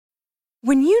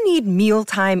When you need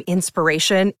mealtime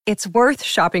inspiration, it's worth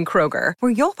shopping Kroger,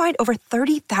 where you'll find over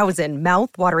 30,000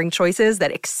 mouth-watering choices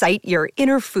that excite your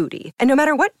inner foodie. And no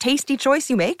matter what tasty choice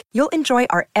you make, you'll enjoy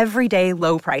our everyday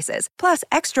low prices, plus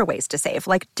extra ways to save,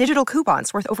 like digital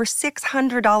coupons worth over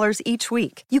 $600 each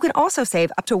week. You can also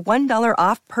save up to $1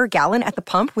 off per gallon at the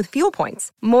pump with fuel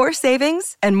points. More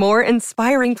savings and more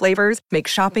inspiring flavors make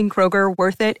shopping Kroger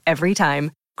worth it every time.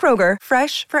 Kroger,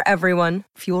 fresh for everyone.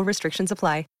 Fuel restrictions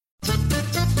apply.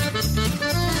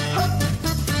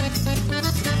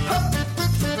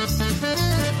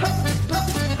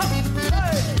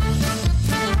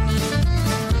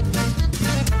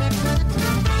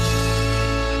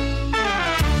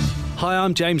 Hi,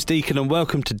 I'm James Deacon and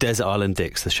welcome to Desert Island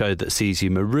Dicks, the show that sees you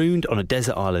marooned on a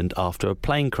desert island after a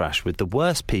plane crash with the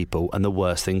worst people and the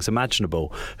worst things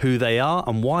imaginable. Who they are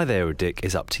and why they're a dick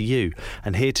is up to you.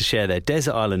 And here to share their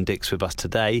Desert Island Dicks with us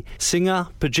today, singer,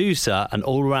 producer and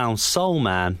all-round soul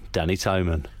man, Danny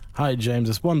Toeman. Hi James,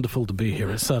 it's wonderful to be here.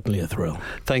 It's certainly a thrill.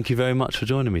 Thank you very much for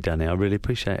joining me, Danny. I really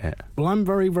appreciate it. Well, I'm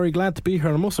very, very glad to be here.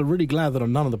 I'm also really glad that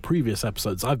on none of the previous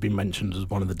episodes I've been mentioned as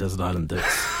one of the Desert Island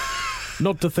Dicks.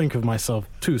 Not to think of myself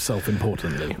too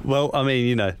self-importantly. Well, I mean,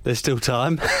 you know, there's still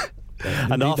time.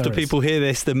 And after people hear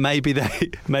this, then maybe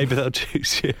they'll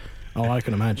choose you. Oh, I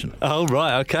can imagine. Oh,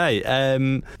 right,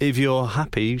 okay. If you're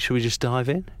happy, should we just dive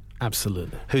in?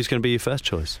 Absolutely. Who's going to be your first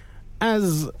choice?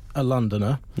 As a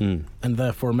Londoner, and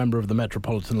therefore a member of the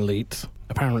metropolitan elite,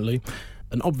 apparently,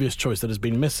 an obvious choice that has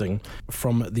been missing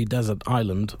from the desert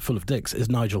island full of dicks is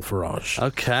Nigel Farage.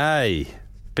 Okay.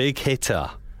 Big hitter.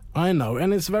 I know,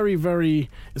 and it's a very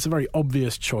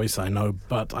obvious choice, I know,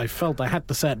 but I felt I had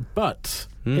to say it. But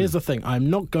here's the thing, I'm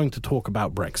not going to talk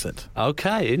about Brexit.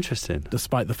 Okay, interesting.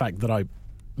 Despite the fact that I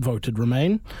voted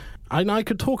Remain. I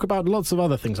could talk about lots of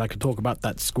other things. I could talk about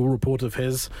that school report of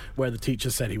his where the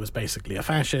teacher said he was basically a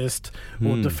fascist,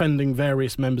 or defending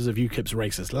various members of UKIP's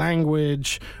racist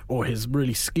language, or his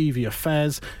really skeevy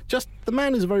affairs. Just, the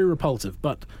man is very repulsive,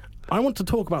 but I want to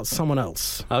talk about someone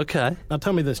else. Okay. Now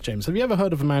tell me this, James. Have you ever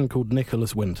heard of a man called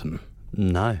Nicholas Winton?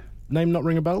 No. Name not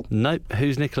ring a bell? Nope.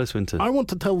 Who's Nicholas Winton? I want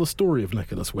to tell the story of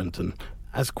Nicholas Winton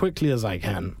as quickly as I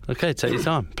can. Okay, take your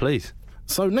time, please.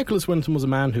 So Nicholas Winton was a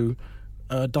man who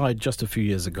died just a few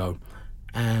years ago.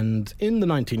 And in the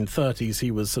 1930s,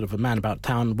 he was sort of a man about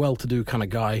town, well-to-do kind of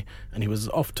guy, and he was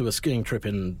off to a skiing trip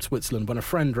in Switzerland when a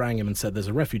friend rang him and said there's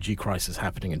a refugee crisis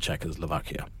happening in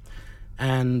Czechoslovakia.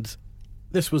 And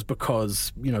this was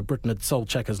because, you know, Britain had sold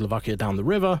Czechoslovakia down the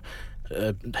river.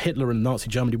 Hitler and Nazi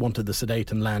Germany wanted the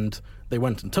Sudetenland. They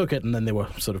went and took it, and then they were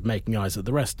sort of making eyes at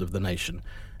the rest of the nation.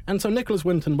 And so Nicholas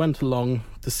Winton went along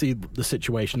to see the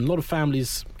situation. A lot of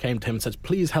families came to him and said,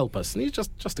 please help us. And he's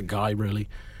just a guy, really.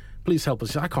 Please help us.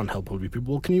 He said, I can't help all you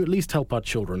people. Well, can you at least help our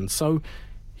children? So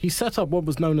he set up what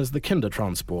was known as the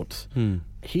Kindertransport.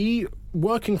 He,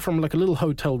 working from like a little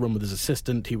hotel room with his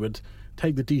assistant, he would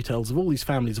take the details of all these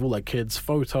families, of all their kids,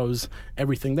 photos,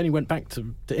 everything. Then he went back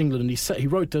to England and he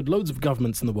wrote to loads of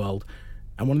governments in the world.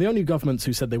 And one of the only governments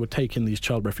who said they would take in these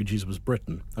child refugees was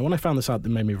Britain. And when I found this out, it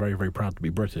made me very, very proud to be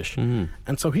British. And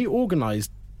so he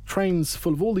organised trains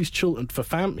full of all these children.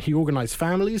 He organised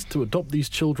families to adopt these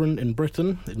children in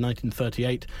Britain in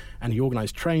 1938. And he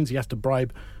organised trains. He has to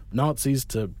bribe Nazis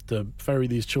to ferry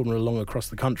these children along across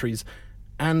the countries.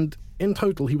 And in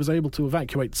total, he was able to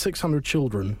evacuate 600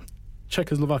 children,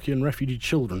 Czechoslovakian refugee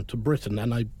children, to Britain,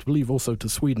 and I believe also to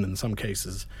Sweden in some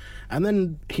cases. And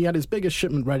then he had his biggest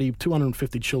shipment ready,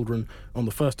 250 children, on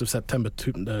the 1st of September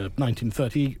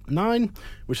 1939,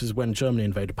 which is when Germany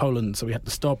invaded Poland, so he had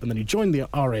to stop, and then he joined the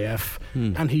RAF,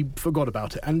 and he forgot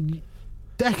about it. And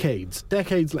decades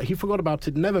later, he forgot about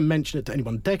it, never mentioned it to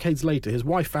anyone. Decades later, his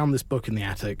wife found this book in the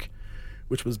attic,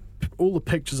 which was all the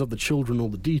pictures of the children, all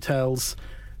the details.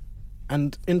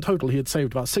 And in total, he had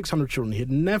saved about 600 children. He had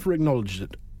never acknowledged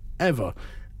it, ever.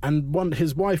 And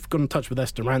his wife got in touch with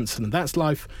Esther Ranson, and That's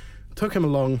Life took him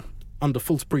along under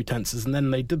false pretenses. And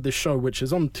then they did this show, which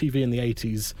is on TV in the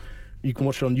 80s. You can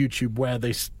watch it on YouTube, where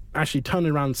they actually turn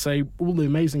around and say all the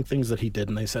amazing things that he did.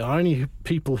 And they say, only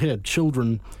people here,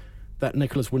 children, that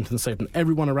Nicholas Winton saved, and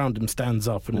everyone around him stands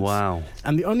up. And wow.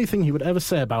 And the only thing he would ever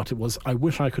say about it was, I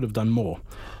wish I could have done more.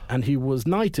 And he was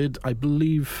knighted, I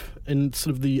believe, in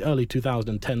sort of the early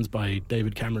 2010s by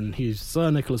David Cameron. He's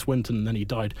Sir Nicholas Winton, and then he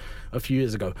died a few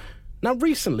years ago. Now,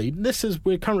 recently,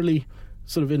 we're currently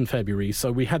sort of in February,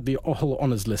 so we had the whole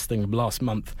honours list thing last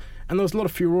month, and there was a lot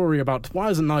of furore about, why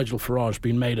hasn't Nigel Farage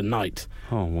been made a knight?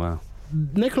 Oh, wow.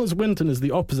 Nicholas Winton is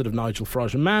the opposite of Nigel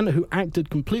Farage, a man who acted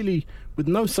completely with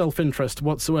no self-interest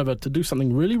whatsoever to do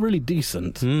something really, really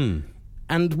decent.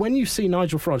 And when you see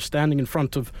Nigel Farage standing in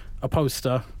front of a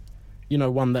poster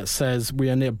one that says we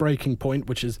are near breaking point,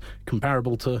 which is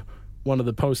comparable to one of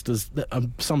the posters that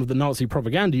some of the Nazi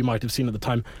propaganda you might have seen at the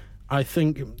time, I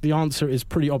think the answer is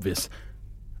pretty obvious.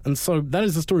 And so that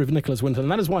is the story of Nicholas Winton,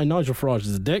 and that is why Nigel Farage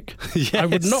is a dick. Yes. I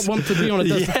would not want to be on a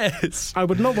desert. Yes. I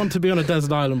would not want to be on a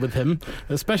desert island with him,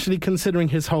 especially considering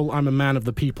his whole "I'm a man of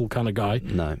the people" kind of guy.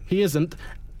 No, he isn't.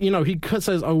 He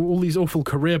says, "Oh, all these awful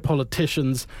career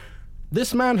politicians."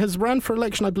 This man has ran for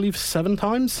election, I believe, 7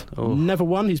 times. Oh. Never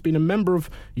won. He's been a member of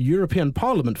European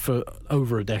Parliament for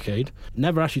over a decade.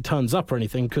 Never actually turns up or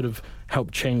anything. Could have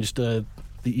helped change the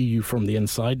EU from the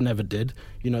inside, never did.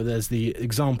 There's the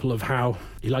example of how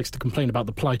he likes to complain about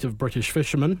the plight of British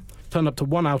fishermen. Turned up to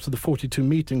 1 out of the 42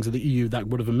 meetings of the EU that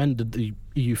would have amended the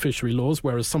EU fishery laws,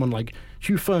 whereas someone like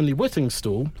Hugh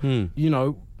Fearnley-Whittingstall,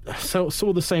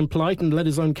 saw the same plight and led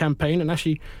his own campaign and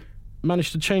actually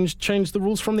managed to change the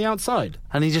rules from the outside.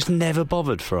 And he just never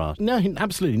bothered for us. No, he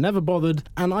absolutely never bothered.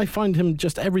 And I find him,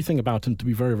 just everything about him, to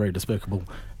be very, very despicable.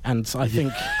 And I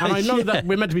think, and I know that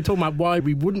we're meant to be talking about why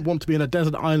we wouldn't want to be in a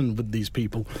desert island with these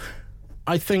people.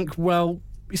 I think, well,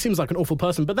 he seems like an awful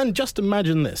person. But then just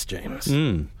imagine this, James.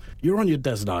 You're on your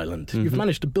desert island. Mm-hmm. You've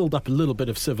managed to build up a little bit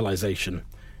of civilization.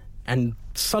 And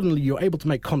suddenly you're able to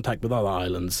make contact with other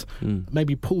islands,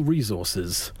 maybe pull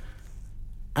resources.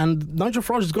 And Nigel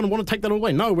Farage is going to want to take that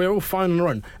away. No, we're all fine on our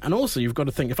own. And also, you've got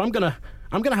to think, if I'm going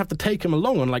to have to take him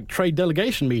along on trade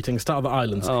delegation meetings to other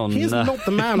islands. He's not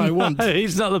the man I want. No,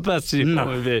 he's not the person you want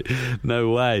with it.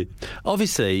 No way.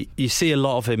 Obviously, you see a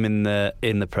lot of him in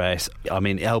the press. I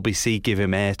mean, LBC give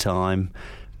him airtime.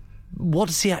 What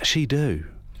does he actually do?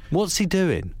 What's he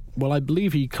doing? Well, I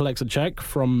believe he collects a cheque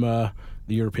from the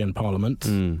European Parliament,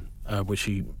 which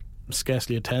he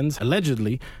scarcely attends,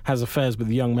 allegedly has affairs with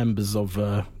the young members of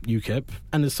UKIP,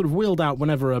 and is sort of wheeled out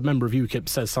whenever a member of UKIP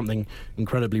says something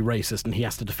incredibly racist, and he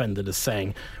has to defend it as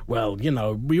saying, well,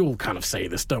 we all kind of say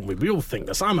this, don't we? We all think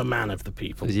this. I'm a man of the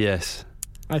people. Yes.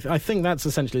 I think that's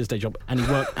essentially his day job. And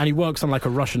he works on a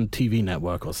Russian TV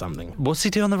network or something. What's he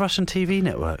do on the Russian TV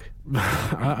network?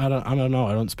 I don't know.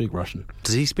 I don't speak Russian.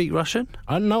 Does he speak Russian?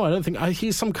 No, I don't think.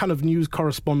 He's some kind of news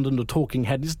correspondent or talking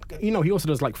head. He also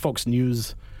does Fox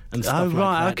News and stuff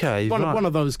like that. Okay. One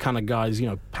of those kind of guys,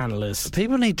 panelists.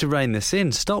 People need to rein this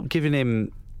in. Stop giving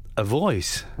him a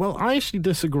voice. Well, I actually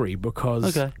disagree,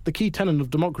 because the key tenet of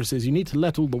democracy is you need to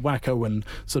let all the wacko and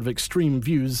sort of extreme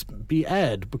views be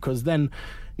aired, because then,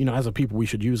 as a people, we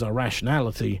should use our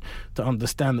rationality to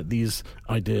understand that these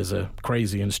ideas are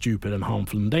crazy and stupid and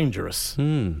harmful and dangerous.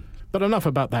 But enough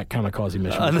about that kamikaze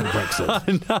mission for Brexit.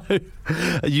 I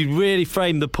know. You really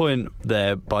framed the point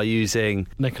there by using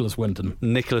Nicholas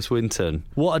Winton.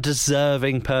 What a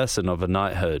deserving person of a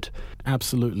knighthood.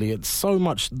 Absolutely. It's so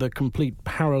much the complete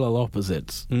parallel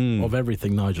opposite of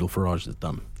everything Nigel Farage has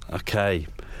done. Okay.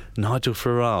 Nigel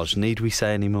Farage, need we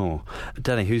say any more?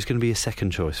 Danny, who's going to be a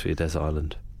second choice for your desert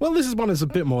island? Well, this is one that's a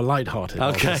bit more lighthearted,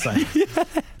 okay. I would say.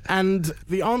 And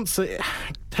the answer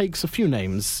takes a few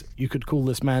names. You could call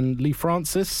this man Lee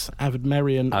Francis, Avid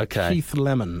Merrion, Keith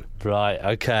Lemon. Right,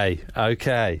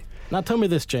 okay. Now tell me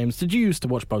this, James. Did you used to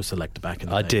watch Bo Selector back in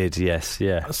the day? I did, yes,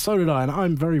 yeah. So did I, and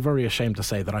I'm very, very ashamed to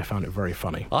say that I found it very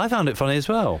funny. I found it funny as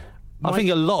well. I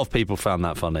think a lot of people found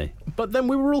that funny. But then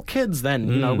we were all kids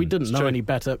then, we didn't know any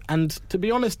better. And to be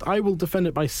honest, I will defend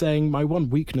it by saying my one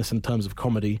weakness in terms of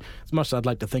comedy, as much as I'd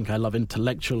like to think I love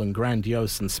intellectual and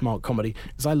grandiose and smart comedy,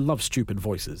 is I love stupid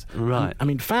voices. Right.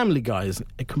 And, Family Guy is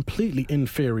a completely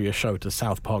inferior show to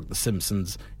South Park, The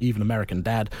Simpsons, even American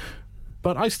Dad.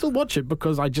 But I still watch it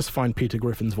because I just find Peter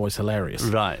Griffin's voice hilarious.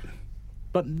 Right.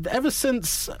 But ever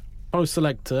since Bo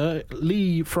Selector,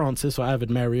 Lee Francis or Avid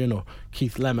Merrion or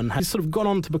Keith Lemon has sort of gone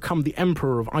on to become the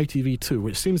emperor of ITV2,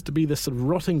 which seems to be this sort of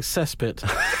rotting cesspit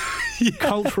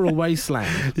cultural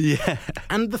wasteland. Yeah.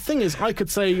 And the thing is, I could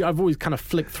say I've always kind of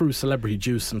flicked through Celebrity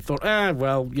Juice and thought, I'm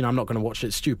not going to watch it,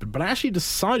 it's stupid. But I actually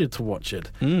decided to watch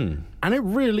it. And it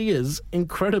really is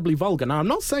incredibly vulgar. Now, I'm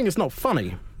not saying it's not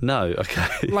funny. No,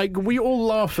 okay. We all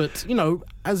laugh at,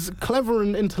 as clever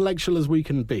and intellectual as we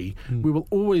can be, we will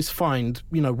always find,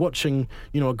 watching,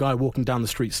 a guy walking down the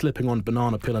street slipping on a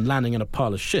banana peel and landing in a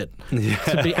pile of shit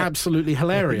to be absolutely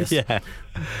hilarious. Yeah.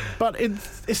 But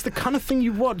it's the kind of thing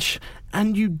you watch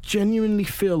and you genuinely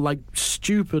feel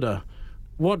stupider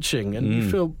watching, and you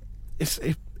feel it's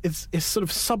sort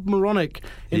of submoronic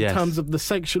in terms of the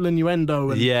sexual innuendo.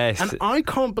 And, and I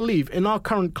can't believe in our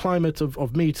current climate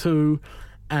of Me Too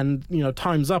and,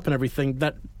 Time's Up and everything,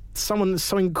 that someone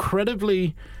so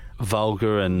incredibly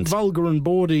vulgar and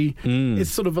bawdy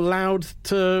is sort of allowed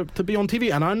to be on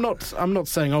TV. And I'm not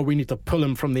saying, we need to pull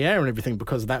him from the air and everything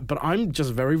because of that, but I'm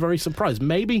just very, very surprised.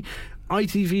 Maybe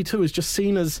ITV2 is just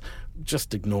seen as,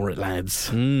 just ignore it,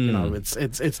 lads. You know,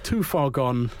 it's too far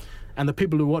gone, and the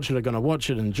people who watch it are going to watch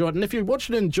it and enjoy it. And if you watch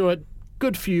it and enjoy it,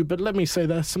 good for you, but let me say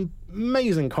there's some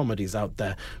amazing comedies out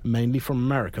there, mainly from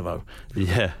America, though.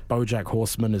 Yeah. BoJack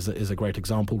Horseman is a great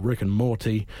example. Rick and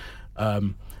Morty.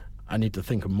 I need to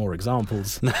think of more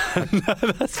examples. No,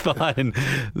 that's fine.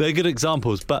 They're good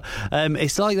examples, but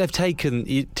it's like they've taken...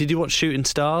 Did you watch Shooting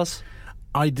Stars?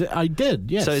 I did,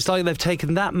 yes. So it's like they've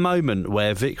taken that moment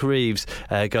where Vic Reeves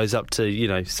goes up to, you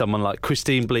know, someone like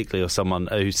Christine Bleakley or someone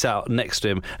who sat next to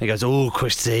him and goes, "Oh,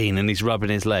 Christine," and he's rubbing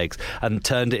his legs, and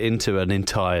turned it into an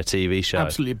entire TV show.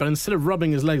 Absolutely, but instead of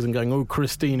rubbing his legs and going, "Oh,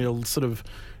 Christine," he'll sort of,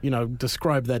 you know,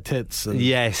 describe their tits. And,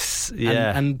 yes,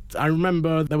 yeah. And I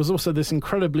remember there was also this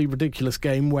incredibly ridiculous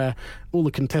game where all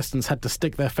the contestants had to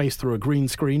stick their face through a green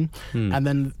screen, and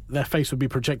then their face would be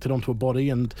projected onto a body,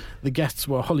 and the guests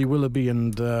were Holly Willoughby and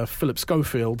Philip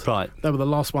Schofield. Right. They were the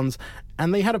last ones.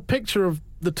 And they had a picture of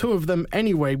the two of them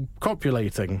anyway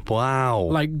copulating. Wow.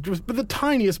 Like, just with the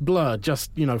tiniest blur,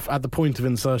 just, you know, at the point of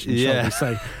insertion, shall we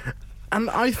say. And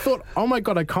I thought, oh my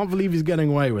God, I can't believe he's getting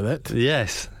away with it.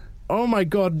 Yes. Oh my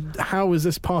God, how is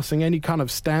this passing any kind of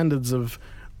standards of,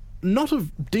 not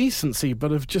of decency,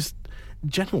 but of just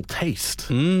general taste?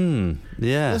 Yeah.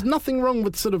 There's nothing wrong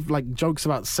with sort of like jokes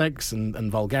about sex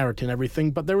and vulgarity and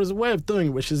everything, but there is a way of doing it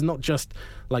which is not just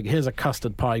like, here's a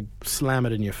custard pie, slam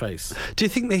it in your face. Do you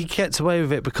think that he gets away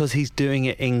with it because he's doing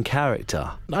it in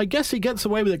character? I guess he gets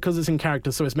away with it because it's in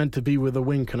character, so it's meant to be with a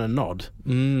wink and a nod.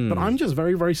 But I'm just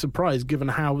very, very surprised, given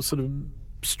how sort of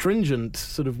stringent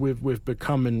sort of we've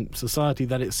become in society,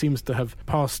 that it seems to have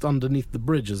passed underneath the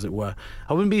bridge, as it were.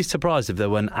 I wouldn't be surprised if there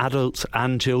were adults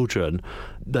and children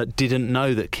that didn't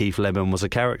know that Keith Lemon was a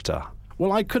character.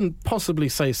 Well, I couldn't possibly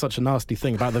say such a nasty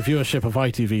thing about the viewership of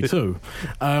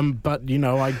ITV2, but, you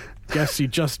know, I guess you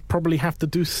just probably have to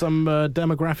do some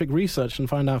demographic research and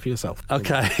find out for yourself.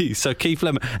 Okay, so Keith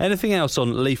Lemon. Anything else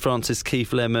on Lee Francis,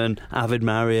 Keith Lemon, Avid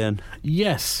Marion?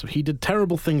 Yes, he did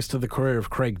terrible things to the career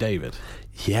of Craig David.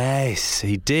 Yes,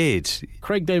 he did.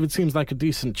 Craig David seems like a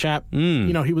decent chap.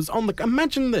 You know, he was on the...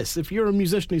 Imagine this, if you're a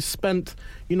musician who's spent,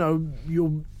 you know,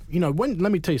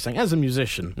 let me tell you something, as a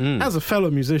musician, as a fellow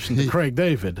musician to Craig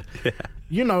David,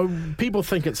 you know, people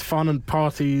think it's fun and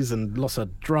parties and lots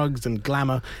of drugs and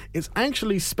glamour. It's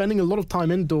actually spending a lot of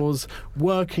time indoors,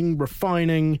 working,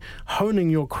 refining, honing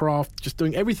your craft, just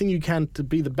doing everything you can to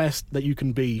be the best that you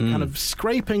can be, kind of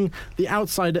scraping the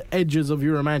outside edges of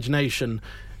your imagination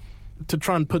to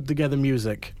try and put together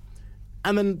music.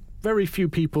 And then very few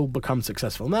people become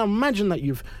successful. Now imagine that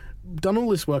you've done all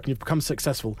this work and you've become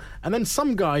successful, and then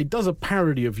some guy does a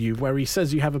parody of you where he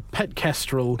says you have a pet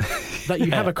kestrel, that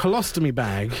you have a colostomy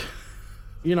bag,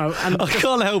 you know, and I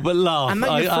can't help but laugh. And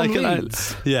then you're from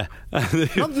Leeds. Yeah.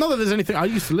 not that there's anything... I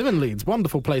used to live in Leeds,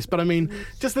 wonderful place, but I mean,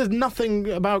 just there's nothing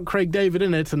about Craig David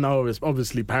in it, and it's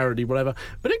obviously parody, whatever,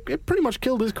 but it pretty much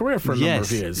killed his career for a number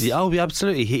of years. Yeah, oh,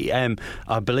 absolutely. He,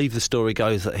 I believe the story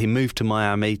goes that he moved to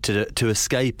Miami to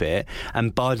escape it,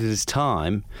 and bided his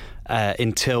time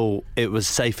until it was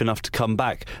safe enough to come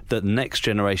back, that the next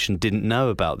generation didn't know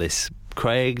about this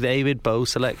Craig David Bow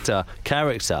Selector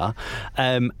character,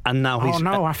 and now he's... Oh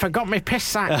no, I forgot my piss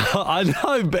sack. I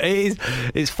know, but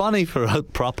it's funny for a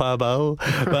proper bow,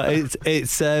 but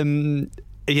it's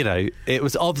you know, it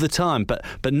was of the time, but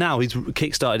now he's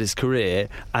kickstarted his career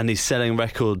and he's selling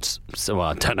records. So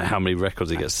I don't know how many records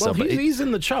he gets. Well, he's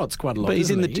in the charts quite a lot. But he's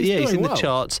in the the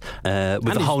charts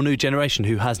with a whole new generation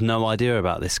who has no idea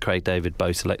about this Craig David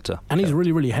Bow Selector. And he's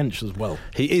really, really hench as well.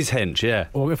 He is hench, yeah.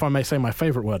 Or if I may say my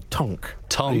favourite word, tonk.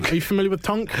 Tonk. Are you familiar with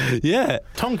tonk? Yeah.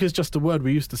 Tonk is just a word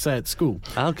we used to say at school.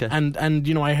 Okay. And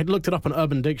you know, I had looked it up on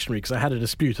Urban Dictionary because I had a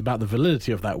dispute about the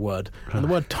validity of that word. And the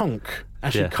word tonk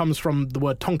actually comes from the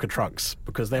word Tonka trucks,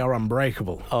 because they are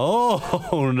unbreakable.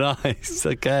 Oh, nice.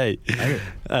 Okay.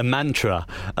 A mantra.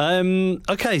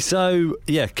 Okay, so,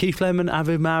 yeah, Keith Lemon,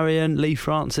 Avid Marion, Lee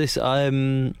Francis.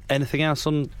 Anything else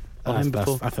on... I think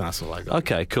that's all I got.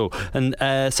 Okay, cool. And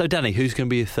so, Danny, who's going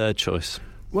to be your third choice?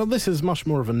 Well, this is much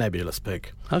more of a nebulous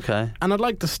pick. Okay. And I'd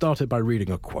like to start it by reading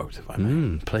a quote, if I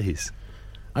may. Please.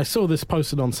 I saw this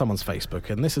posted on someone's Facebook,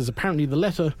 and this is apparently the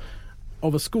letter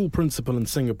of a school principal in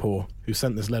Singapore who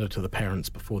sent this letter to the parents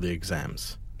before the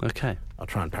exams. Okay. I'll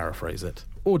try and paraphrase it,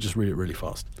 or just read it really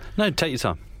fast. No, take your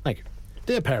time. Thank you.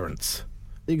 Dear parents,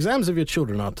 the exams of your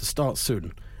children are to start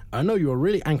soon. I know you are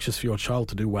really anxious for your child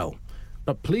to do well.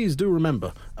 But please do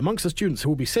remember, amongst the students who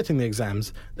will be sitting the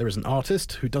exams, there is an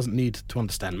artist who doesn't need to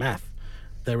understand math.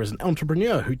 There is an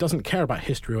entrepreneur who doesn't care about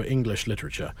history or English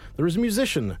literature. There is a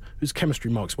musician whose chemistry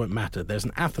marks won't matter. There's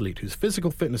an athlete whose physical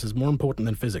fitness is more important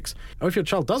than physics. Oh, if your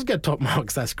child does get top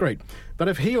marks, that's great. But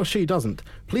if he or she doesn't,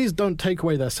 please don't take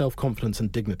away their self-confidence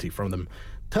and dignity from them.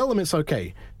 Tell them it's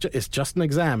okay. It's just an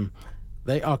exam.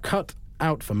 They are cut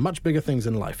out for much bigger things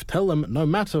in life. Tell them no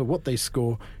matter what they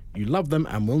score, you love them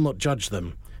and will not judge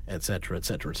them, etc.,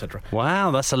 etc., etc.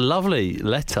 Wow, that's a lovely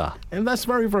letter. And that's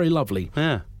very, very lovely.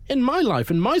 Yeah. In my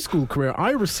life, in my school career,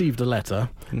 I received a letter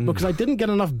because I didn't get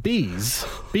enough B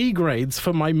grades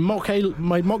for my mock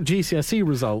GCSE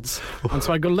results. And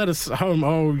so I got letters home,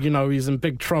 oh, you know, he's in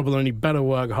big trouble and he better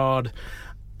work hard.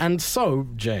 And so,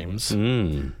 James,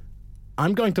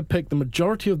 I'm going to pick the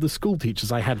majority of the school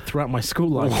teachers I had throughout my school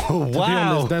life to be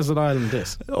on this desert island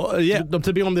disc.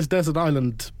 To be on this desert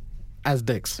island as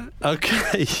dicks.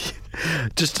 Okay.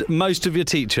 Just most of your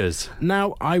teachers.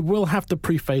 Now, I will have to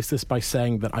preface this by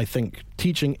saying that I think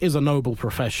teaching is a noble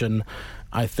profession.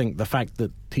 I think the fact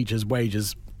that teachers'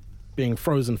 wages being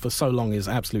frozen for so long is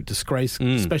absolute disgrace,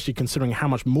 especially considering how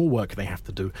much more work they have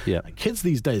to do. Yeah. Kids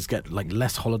these days get like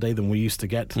less holiday than we used to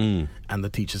get, and the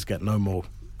teachers get no more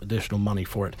additional money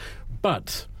for it.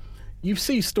 But you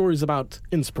see stories about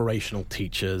inspirational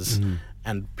teachers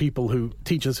and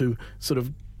teachers who sort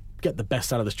of get the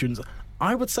best out of the students.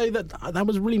 I would say that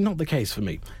was really not the case for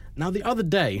me. Now, the other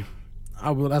day,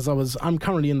 I'm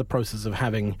currently in the process of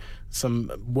having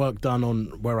some work done on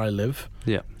where I live.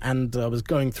 Yeah. And I was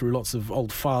going through lots of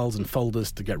old files and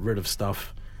folders to get rid of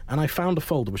stuff. And I found a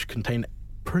folder which contained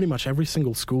pretty much every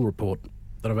single school report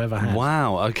that I've ever had.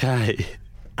 Wow, okay.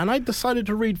 And I decided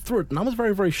to read through it, and I was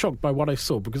very, very shocked by what I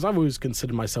saw, because I've always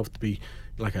considered myself to be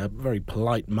like a very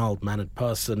polite, mild-mannered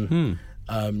person,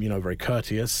 very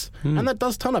courteous, and that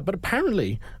does turn up. But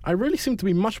apparently, I really seem to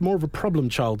be much more of a problem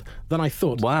child than I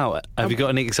thought. Wow. Have you got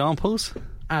any examples?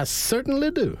 I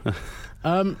certainly do.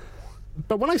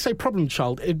 But when I say problem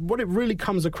child, what it really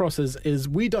comes across is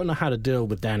we don't know how to deal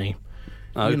with Danny.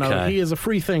 Okay. You know, he is a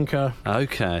free thinker.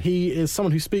 Okay. He is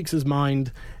someone who speaks his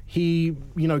mind. He,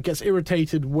 gets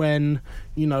irritated when,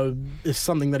 there's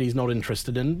something that he's not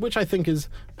interested in, which I think is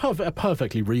a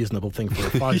perfectly reasonable thing for a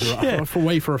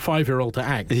 5-year-old, for a 5-year-old to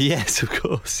act. Yes, of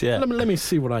course, yeah. Let me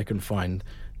see what I can find.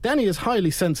 Danny is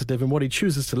highly sensitive in what he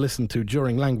chooses to listen to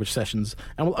during language sessions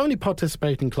and will only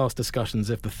participate in class discussions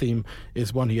if the theme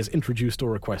is one he has introduced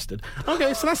or requested.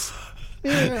 Okay, so that's...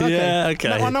 Yeah, okay. Yeah,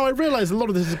 okay. Now, I realise a lot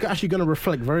of this is actually going to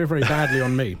reflect very, very badly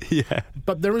on me. Yeah.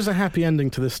 But there is a happy ending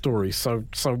to this story, so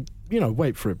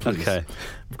wait for it, please. Okay.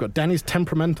 We've got Danny's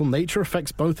temperamental nature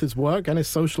affects both his work and his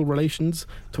social relations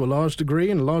to a large degree,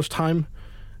 and a large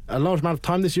amount of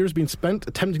time this year has been spent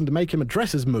attempting to make him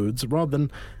address his moods rather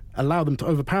than allow them to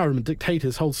overpower him and dictate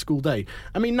his whole school day.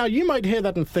 I mean, now you might hear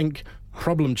that and think,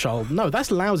 problem child. No,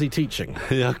 that's lousy teaching.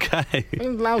 Okay.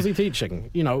 Lousy teaching.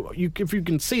 If you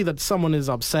can see that someone is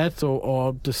upset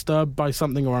or disturbed by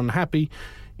something or unhappy,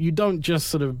 you don't just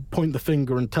sort of point the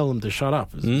finger and tell them to shut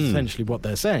up. Is essentially what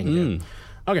they're saying. Yeah.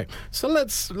 Okay, so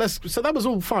so that was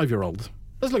all 5-year-old.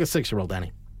 Let's look at 6-year-old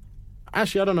Danny.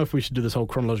 Actually, I don't know if we should do this whole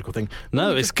chronological thing.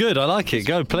 No, it's good. I like it.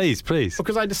 Go, please.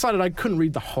 Because I decided I couldn't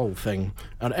read the whole thing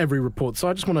and every report, so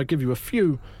I just want to give you a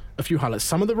few highlights.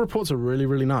 Some of the reports are really,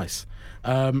 really nice.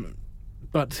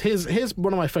 But here's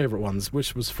one of my favourite ones,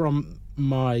 which was from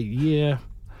my Year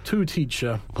 2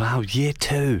 teacher. Wow, Year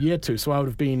 2. Year 2. So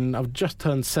I've just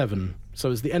turned 7. So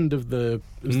it was the end of the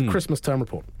Christmas term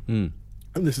report.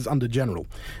 And this is under general.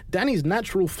 Danny's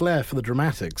natural flair for the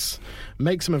dramatics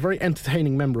makes him a very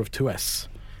entertaining member of 2S.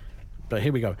 But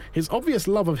here we go. His obvious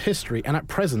love of history and, at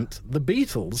present, the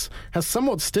Beatles has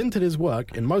somewhat stinted his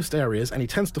work in most areas, and he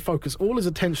tends to focus all his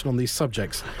attention on these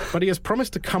subjects. But he has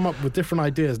promised to come up with different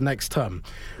ideas next term.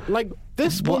 Like,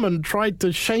 this woman tried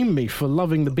to shame me for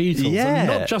loving the Beatles, and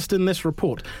not just in this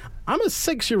report. I'm a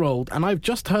 6-year-old, and I've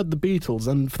just heard the Beatles,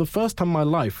 and for the first time in my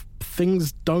life,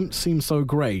 things don't seem so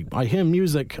great. I hear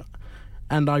music,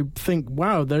 and I think,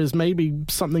 wow, there's maybe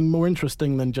something more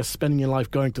interesting than just spending your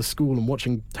life going to school and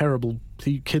watching terrible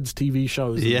kids' TV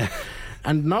shows. Yeah.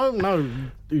 And no,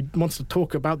 he wants to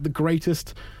talk about the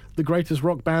greatest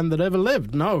rock band that ever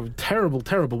lived. No, terrible.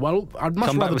 Well, I'd much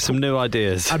come back with some new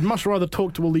ideas. I'd much rather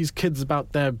talk to all these kids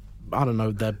about their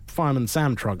Fireman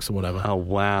Sam trucks or whatever. Oh,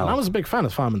 wow. And I was a big fan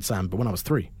of Fireman Sam, but when I was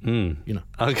 3,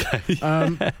 Okay.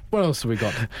 What else have we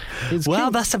got?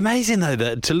 That's amazing, though,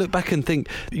 that to look back and think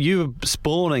you were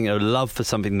spawning a love for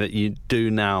something that you do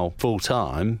now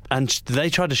full-time, and they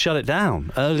tried to shut it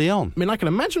down early on. I mean, I can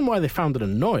imagine why they found it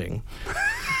annoying.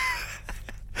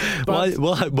 Why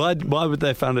would they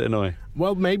have found it annoying?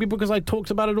 Well, maybe because I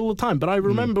talked about it all the time. But I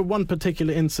remember one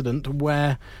particular incident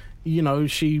where,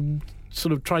 she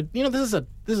sort of tried, this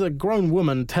is a grown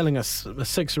woman telling us a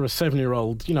 6 or a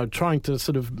 7-year-old, trying to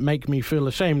sort of make me feel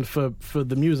ashamed for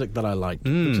the music that I liked,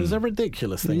 which is a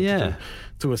ridiculous thing to do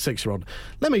to a 6-year-old.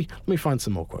 Let me find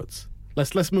some more quotes.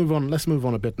 Let's move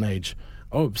on a bit in age.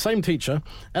 Oh, same teacher.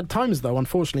 At times, though,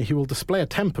 unfortunately, he will display a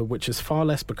temper which is far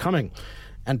less becoming,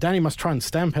 and Danny must try and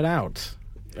stamp it out.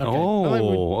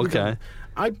 Okay.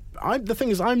 Okay. The thing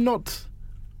is, I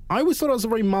always thought I was a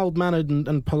very mild-mannered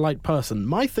and polite person.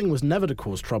 My thing was never to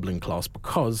cause trouble in class,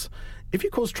 because if you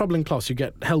cause trouble in class, you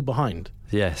get held behind.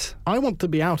 Yes. I want to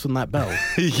be out on that bell.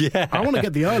 Yeah. I want to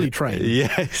get the early train.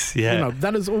 Yes, yeah.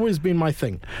 That has always been my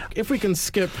thing. If we can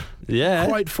skip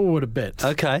quite forward a bit.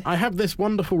 Okay. I have this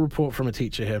wonderful report from a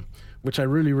teacher here, which I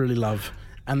really, really love.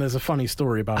 And there's a funny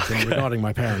story about him regarding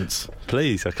my parents.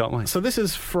 Please, I can't wait. So this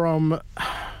is from,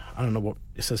 I don't know what,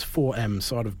 it says 4M,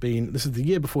 so this is the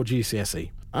year before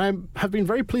GCSE. I have been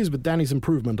very pleased with Danny's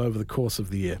improvement over the course of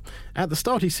the year. At the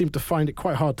start, he seemed to find it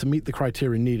quite hard to meet the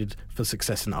criteria needed for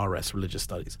success in RS, religious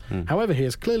studies. However, he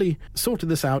has clearly sorted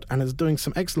this out and is doing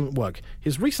some excellent work.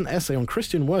 His recent essay on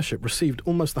Christian worship received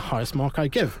almost the highest mark I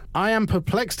give. I am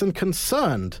perplexed and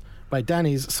concerned by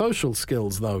Danny's social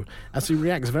skills, though, as he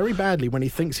reacts very badly when he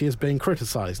thinks he is being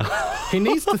criticised. He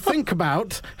needs to think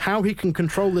about how he can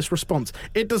control this response.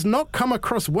 It does not come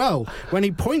across well when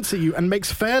he points at you and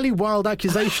makes fairly wild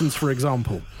accusations, for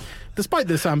example. Despite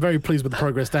this, I'm very pleased with the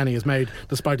progress Danny has made,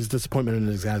 despite his disappointment in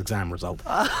his exam result.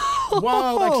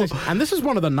 Wild accusations. And this is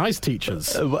one of the nice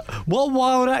teachers. What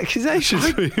wild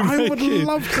accusations were you making? I would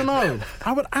love to know.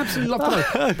 I would absolutely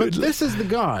love to know. But this is the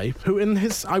guy who,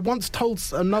 I once told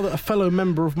a fellow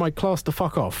member of my class to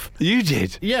fuck off. You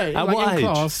did? Yeah. At what age?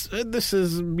 Class, this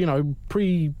is,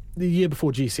 the year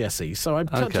before GCSE. So I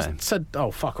just said, "Oh,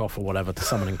 fuck off" or whatever to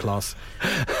someone in class.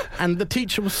 And this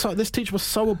teacher was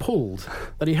so appalled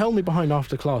that he held me behind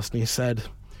after class and he said,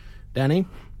 "Danny,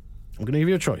 I'm going to give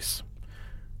you a choice.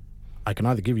 I can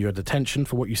either give you a detention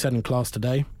for what you said in class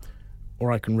today,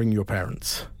 or I can ring your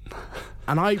parents."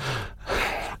 And I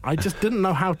just didn't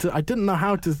know how to. I didn't know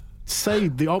how to say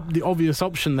the obvious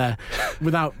option there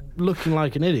without looking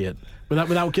like an idiot,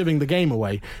 without giving the game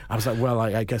away. I was like, well,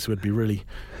 I guess it would be really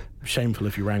shameful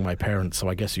if you rang my parents, so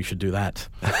I guess you should do that.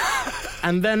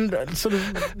 And then sort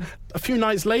of a few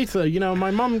nights later, my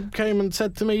mum came and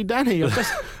said to me, "Danny, I've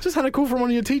just had a call from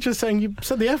one of your teachers saying you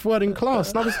said the F word in class,"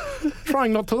 and I was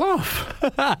trying not to laugh.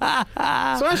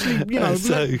 So actually, That's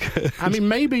so good. I mean,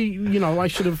 maybe, I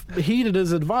should have heeded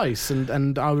hhis advice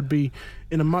and I would be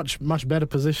in a much, much better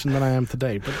position than I am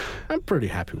today. But I'm pretty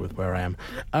happy with where I am.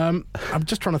 I'm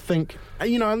just trying to think, I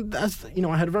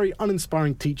had very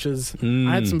uninspiring teachers.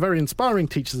 I had some very inspiring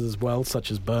teachers as well, such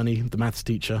as Bernie, the maths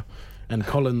teacher, and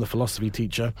Colin, the philosophy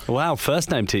teacher. Wow,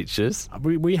 first-name teachers.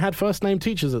 We had first-name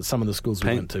teachers at some of the schools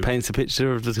we went to. Paints a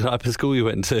picture of the type of school you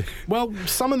went to. Well,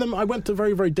 some of them, I went to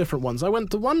very, very different ones. I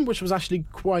went to one which was actually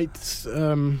quite,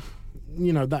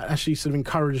 that actually sort of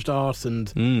encouraged art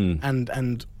and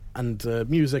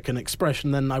music and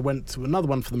expression. Then I went to another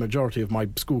one for the majority of my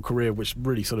school career, which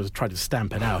really sort of tried to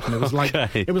stamp it out. And it was like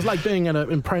it was like being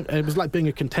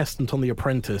a contestant on The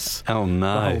Apprentice. Oh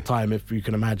no! The whole time, if you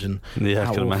can imagine. Yeah,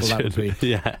 how I can awful imagine. That would be.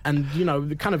 Yeah, and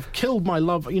it kind of killed my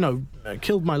love.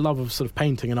 Killed my love of sort of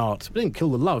painting and art. It didn't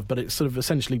kill the love, but it sort of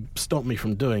essentially stopped me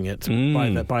from doing it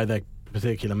by their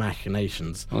particular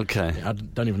machinations. Okay. I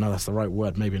don't even know that's the right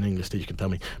word. Maybe an English teacher can tell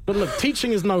me. But look,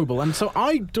 teaching is noble, and so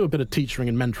I do a bit of teaching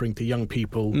and mentoring to young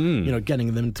people,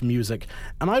 getting them into music.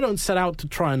 And I don't set out to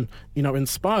try and,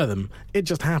 inspire them. It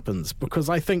just happens, because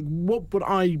I think, what would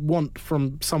I want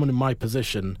from someone in my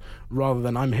position, rather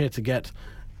than I'm here to get,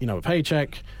 a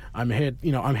paycheck. I'm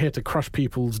here to crush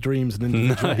people's dreams and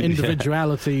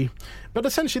individuality. But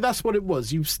essentially that's what it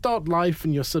was. You start life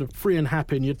and you're sort of free and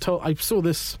happy, and you're told, I saw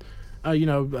this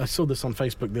I saw this on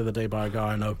Facebook the other day by a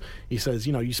guy I know. He says,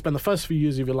 you spend the first few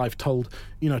years of your life told,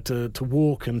 to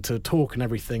walk and to talk and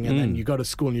everything, and then you go to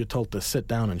school and you're told to sit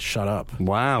down and shut up.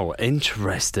 Wow,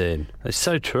 interesting. It's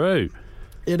so true.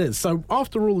 It is. So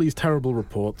after all these terrible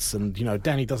reports and,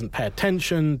 Danny doesn't pay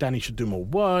attention, Danny should do more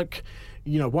work,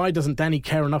 why doesn't Danny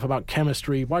care enough about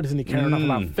chemistry? Why doesn't he care enough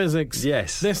about physics?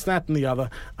 Yes. This, that, and the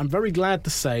other. I'm very glad to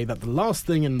say that the last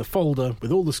thing in the folder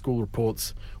with all the school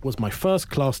reports was my first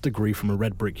class degree from a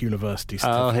red brick university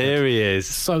certificate. Oh, here he is.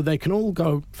 So they can all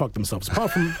go fuck themselves.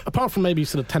 Apart from maybe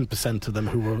sort of 10% of them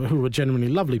who were genuinely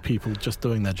lovely people just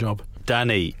doing their job.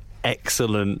 Danny,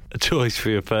 excellent choice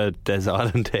for your third Desert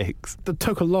Island Dicks. That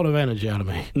took a lot of energy out of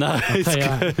me. No, it's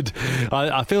good.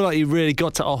 I feel like you really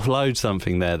got to offload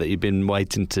something there that you've been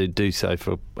waiting to do so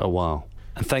for a while.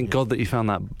 And thank God that you found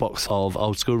that box of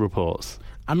old school reports.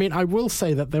 I mean, I will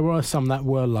say that there were some that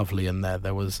were lovely in there.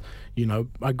 There was,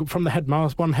 from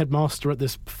the one headmaster at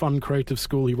this fun creative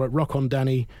school, he wrote, "Rock on,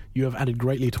 Danny, you have added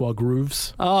greatly to our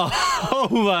grooves." Oh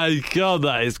my God,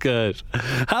 that is good.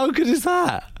 How good is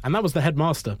that? And that was the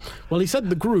headmaster. Well, he said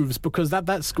the grooves because at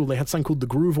that school they had something called the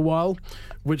Groove a While,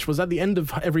 which was at the end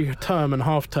of every term and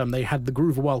half term they had the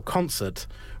Groove a While concert,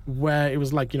 where it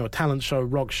was like, a talent show,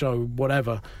 rock show,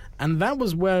 whatever. And that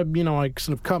was where, I sort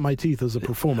of cut my teeth as a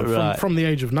performer from the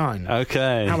age of 9.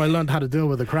 Okay. How I learned how to deal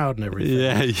with the crowd and everything.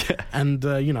 Yeah. And,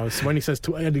 so when he says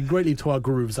added greatly to our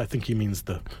grooves, I think he means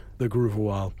the Groove a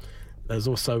While. There's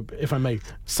also, if I may,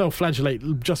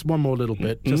 self-flagellate just one more little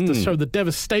bit, just to show the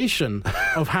devastation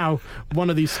of how one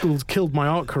of these schools killed my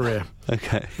art career.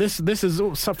 Okay. This is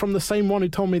also from the same one who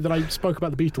told me that I spoke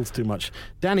about the Beatles too much.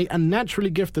 Danny, a naturally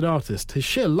gifted artist, his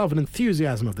sheer love and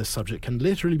enthusiasm of this subject can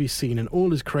literally be seen in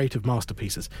all his creative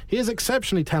masterpieces. He is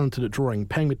exceptionally talented at drawing,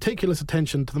 paying meticulous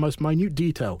attention to the most minute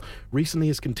detail. Recently, he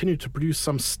has continued to produce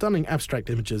some stunning abstract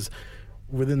images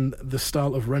within the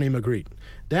style of René Magritte.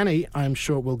 Danny, I am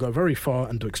sure, will go very far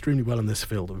and do extremely well in this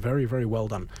field. Very, very well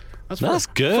done. That's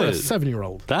good. For a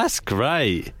 7-year-old. That's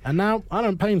great. And now I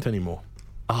don't paint anymore.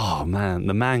 Oh, man,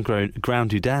 the man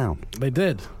ground you down. They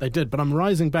did, but I'm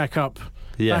rising back up,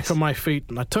 back on my feet,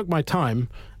 and I took my time,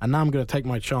 and now I'm going to take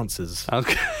my chances.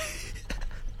 Okay.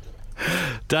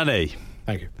 Danny.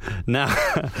 Thank you. Now,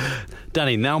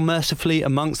 Danny, mercifully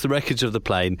amongst the wreckage of the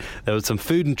plane, there was some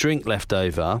food and drink left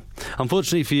over.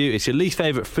 Unfortunately for you, it's your least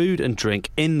favourite food and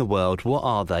drink in the world. What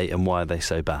are they and why are they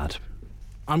so bad?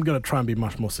 I'm going to try and be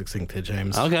much more succinct here,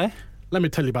 James. Okay. Let me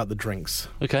tell you about the drinks.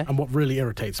 Okay. And what really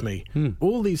irritates me.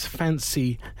 All these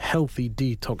fancy, healthy,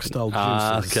 detox-style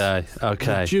juices.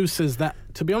 Okay. The juices that,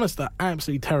 to be honest, are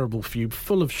absolutely terrible for you,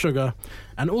 full of sugar,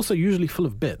 and also usually full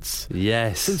of bits.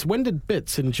 Yes. Since when did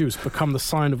bits in juice become the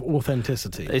sign of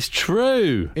authenticity? It's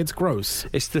true. It's gross.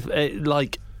 It's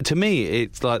to me,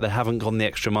 it's like they haven't gone the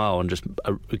extra mile and just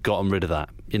gotten rid of that.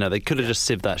 They could have just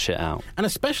sieved that shit out. And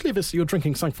especially if you're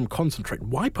drinking something from concentrate,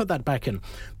 why put that back in?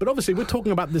 But obviously, we're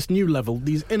talking about this new level,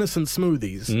 these innocent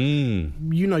smoothies.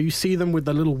 You see them with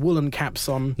the little woolen caps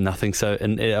on. Nothing so...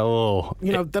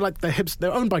 they're like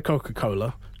they're owned by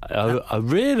Coca-Cola. Oh,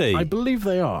 really? I believe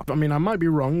they are. I mean, I might be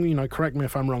wrong, correct me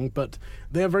if I'm wrong, but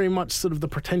they're very much sort of the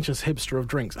pretentious hipster of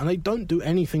drinks, and they don't do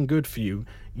anything good for you.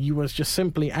 You are just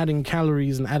simply adding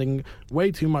calories and adding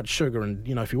way too much sugar, and,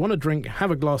 if you want to drink,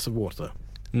 have a glass of water.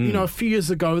 A few years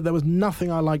ago, there was nothing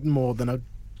I liked more than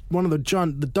one of the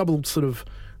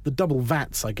double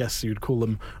vats, I guess you'd call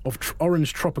them, of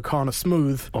orange Tropicana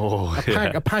Smooth,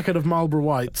 a packet of Marlboro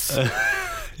Whites,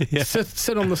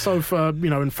 sit on the sofa,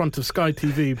 in front of Sky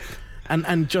TV,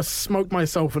 and just smoke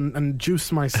myself and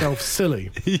juice myself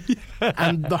silly.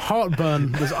 And the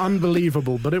heartburn was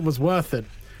unbelievable, but it was worth it.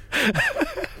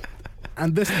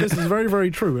 And this is very, very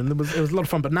true, and it was a lot of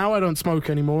fun. But now I don't smoke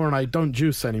anymore, and I don't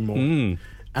juice anymore.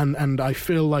 And I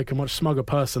feel like a much smugger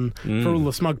person for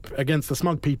all against the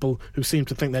smug people who seem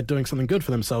to think they're doing something good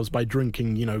for themselves by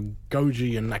drinking,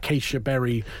 goji and acacia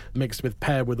berry mixed with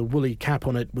pear with a woolly cap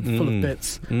on it, full of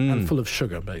bits and full of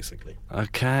sugar, basically.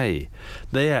 Okay,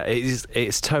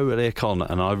 it's totally a con,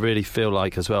 and I really feel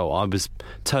like as well I was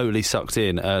totally sucked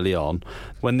in early on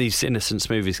when these innocent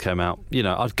smoothies came out.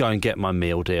 I'd go and get my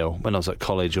meal deal when I was at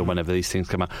college or whenever these things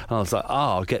come out, and I was like,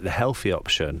 I'll get the healthy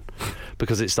option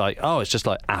because it's like, it's just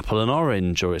like apple and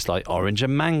orange, or it's like orange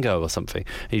and mango or something.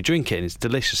 And you drink it and it's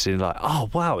delicious, and you're like, oh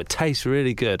wow, it tastes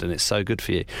really good and it's so good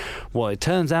for you. What it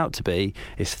turns out to be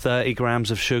is 30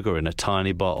 grams of sugar in a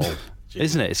tiny bottle.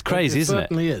 Isn't it? It's crazy, isn't it? It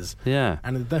certainly is. Yeah.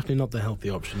 And it's definitely not the healthy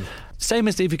option. Same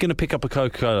as if you're going to pick up a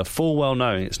Coca-Cola, full well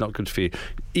knowing it's not good for you.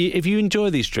 If you enjoy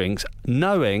these drinks,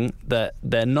 knowing that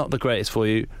they're not the greatest for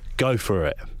you, go for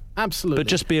it. Absolutely. But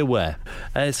just be aware.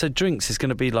 So drinks is going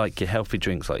to be like your healthy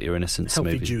drinks, like your innocent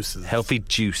healthy smoothies. Juices. Healthy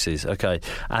juices, okay.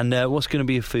 And what's going to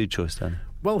be your food choice then?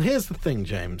 Well, here's the thing,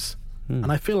 James. And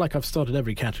I feel like I've started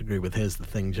every category with here's the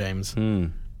thing, James.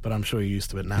 But I'm sure you're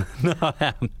used to it now. No, I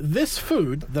am. This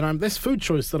food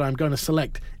choice that I'm going to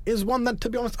select is one that, to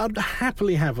be honest, I'd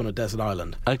happily have on a desert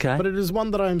island. Okay. But it is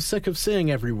one that I'm sick of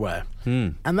seeing everywhere.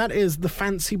 And that is the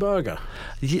fancy burger.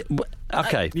 Yeah,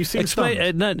 okay. You seem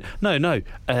stunned. No.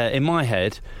 In my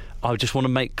head, I just want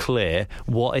to make clear,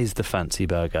 what is the fancy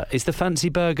burger? Is the fancy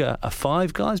burger a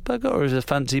Five Guys burger, or is a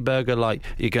fancy burger like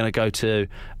you're going to go to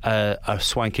a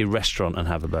swanky restaurant and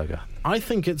have a burger? I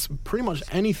think it's pretty much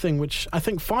anything which... I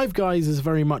think Five Guys is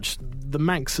very much the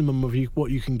maximum of what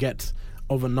you can get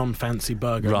of a non-fancy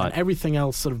burger. Right. And everything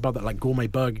else sort of above that, like Gourmet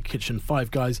Burger Kitchen,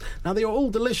 Five Guys. Now, they are all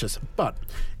delicious, but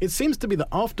it seems to be that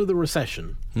after the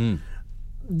recession...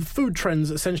 food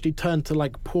trends essentially turned to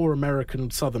like poor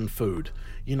American Southern food.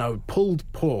 You know, pulled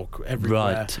pork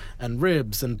everywhere, Right. and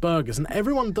ribs and burgers, and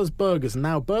everyone does burgers. And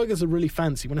now burgers are really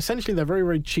fancy when essentially they're very,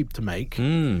 very cheap to make.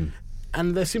 And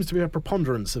there seems to be a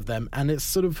preponderance of them, and it's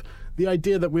sort of the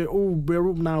idea that we're all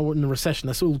now in a recession.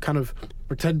 Let's all kind of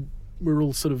pretend we're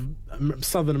all sort of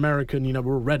Southern American, you know,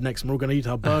 we're all rednecks and we're all going to eat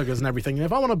our burgers and everything. And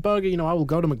if I want a burger, you know, I will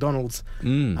go to McDonald's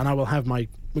and I will have my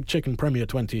McChicken Premier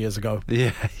 20 years ago.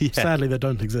 Yeah. Sadly, they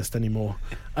don't exist anymore.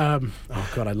 Oh,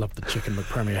 God, I love the Chicken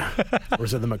McPremier. Or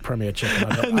is it the McPremier chicken?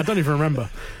 I don't even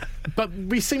remember. But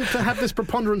we seem to have this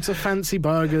preponderance of fancy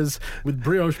burgers with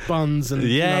brioche buns and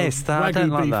Yes, Wagyu I don't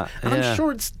like beef. that. And Yeah. I'm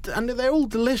sure and they're all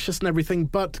delicious and everything,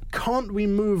 but can't we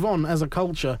move on as a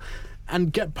culture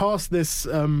and get past this...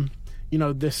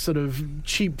 this sort of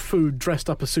cheap food dressed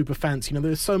up as super fancy. You know,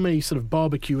 there's so many sort of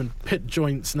barbecue and pit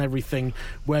joints and everything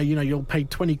where, you know, you'll pay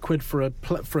 20 quid for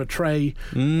a tray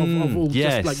of all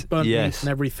yes, just like burnt meat yes. and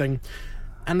everything.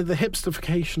 And the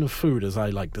hipsterification of food, as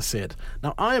I like to see it.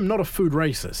 Now, I am not a food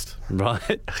racist. Right.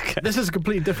 Okay. This is a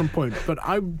completely different point, but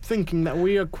I'm thinking that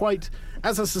we are quite,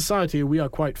 as a society, we are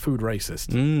quite food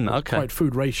racist. Okay. Quite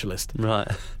food racialist. Right.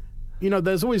 You know,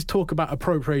 there's always talk about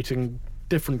appropriating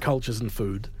different cultures and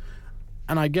food.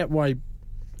 And I get why,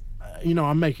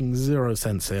 I'm making zero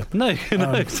sense here. No,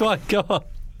 it's fine. Go on.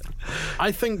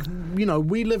 I think,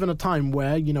 we live in a time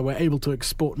where, we're able to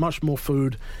export much more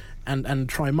food and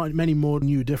try many more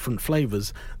new different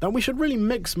flavours, that we should really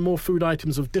mix more food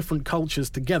items of different cultures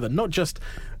together. Not just,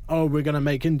 we're going to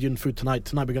make Indian food tonight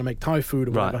we're going to make Thai food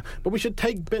or whatever. But we should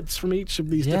take bits from each of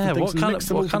these different things and mix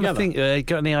them all together. What kind of thing?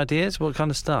 Got any ideas? What kind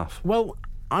of stuff? Well,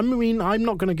 I mean, I'm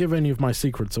not going to give any of my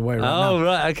secrets away right now. Oh,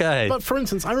 right, okay. But for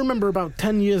instance, I remember about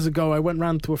 10 years ago, I went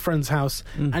round to a friend's house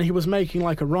and he was making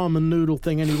like a ramen noodle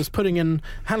thing and he was putting in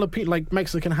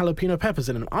Mexican jalapeno peppers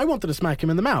in it. I wanted to smack him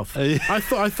in the mouth. I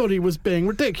thought he was being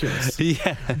ridiculous.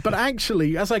 Yeah. But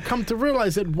actually, as I come to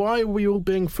realize it, why are we all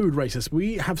being food racist?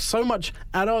 We have so much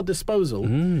at our disposal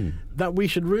that we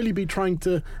should really be trying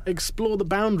to explore the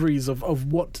boundaries of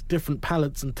what different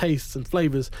palates and tastes and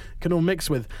flavors can all mix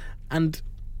with. And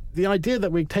the idea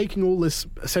that we're taking all this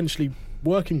essentially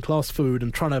working class food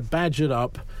and trying to badge it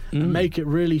up and make it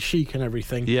really chic and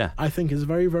everything, I think is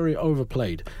very, very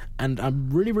overplayed. And I'm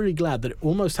really, really glad that it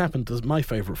almost happened to my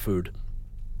favourite food,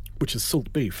 which is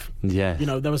salt beef. Yeah.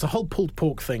 There was a whole pulled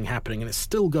pork thing happening and it's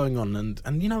still going on. And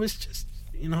it's just,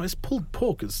 it's pulled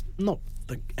pork. It's not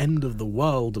the end of the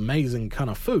world amazing kind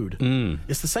of food.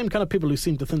 It's the same kind of people who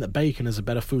seem to think that bacon is a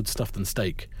better food stuff than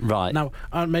steak. Right. Now,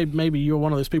 maybe you're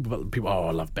one of those people, but people,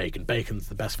 I love bacon. Bacon's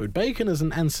the best food. Bacon is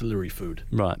an ancillary food.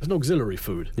 Right. It's an auxiliary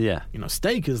food. Yeah.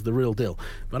 Steak is the real deal.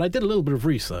 But I did a little bit of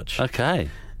research. Okay.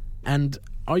 And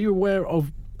are you aware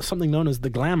of something known as the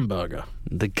glam burger?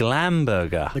 The glam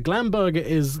burger. The glam burger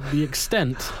is the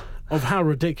extent of how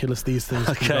ridiculous these things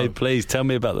can Okay, go. please tell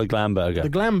me about the glam burger. The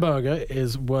glam burger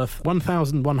is worth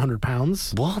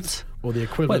 £1,100. What? Or the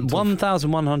equivalent Wait,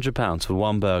 £1,100 for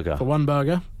one burger? for one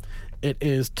burger. It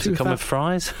is Does it come with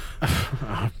fries?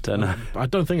 Don't know. I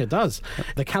don't think it does.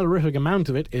 The calorific amount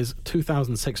of it is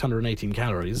 2,618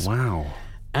 calories. Wow.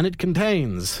 And it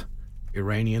contains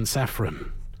Iranian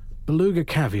saffron, beluga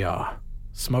caviar,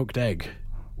 smoked egg,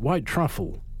 white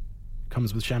truffle,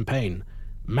 comes with champagne,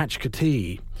 matcha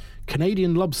tea,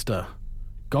 Canadian lobster,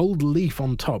 gold leaf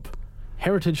on top,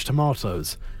 heritage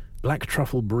tomatoes, black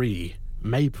truffle brie,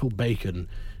 maple bacon,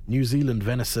 New Zealand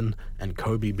venison, and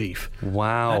Kobe beef.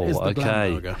 Wow, That is the glam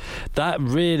okay. burger. That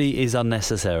really is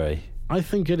unnecessary. I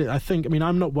think it is.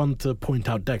 I'm not one to point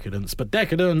out decadence, but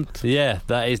decadent. Yeah,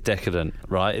 that is decadent,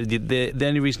 right? The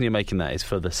only reason you're making that is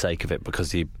for the sake of it,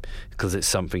 because it's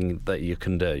something that you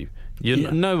can do.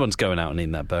 No one's going out and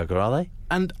eating that burger, are they?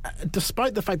 And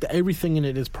despite the fact that everything in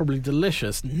it is probably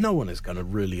delicious, no one is going to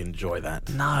really enjoy that.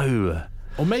 No.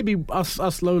 Or maybe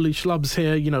us lowly schlubs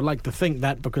here, like to think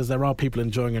that because there are people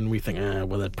enjoying it and we think,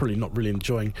 they're probably not really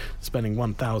enjoying spending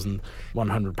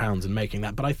 £1,100 in making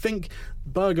that. But I think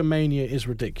burger mania is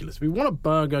ridiculous. If you want a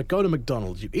burger, go to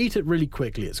McDonald's. You eat it really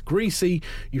quickly. It's greasy.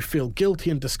 You feel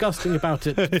guilty and disgusting about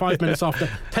it 5 minutes after.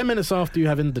 10 minutes after you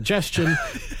have indigestion.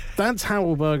 That's how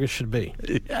a burger should be.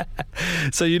 Yeah.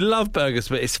 So you love burgers,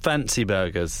 but it's fancy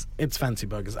burgers. It's fancy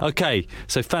burgers. Okay,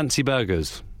 so fancy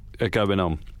burgers are going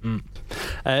on.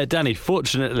 Danny,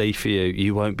 fortunately for you,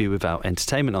 you won't be without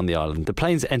entertainment on the island. The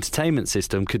plane's entertainment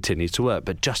system continues to work,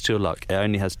 but just your luck, it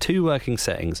only has 2 working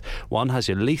settings. One has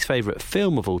your least favourite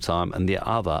film of all time, and the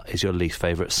other is your least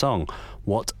favourite song.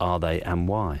 What are they and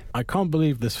why? I can't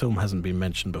believe this film hasn't been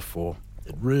mentioned before.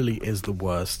 It really is the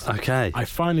worst. Okay. I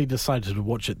finally decided to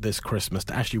watch it this Christmas,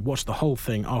 to actually watch the whole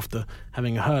thing after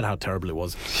having heard how terrible it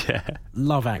was. Yeah.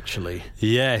 Love Actually.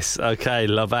 Yes, okay,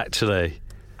 Love Actually.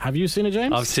 Have you seen it,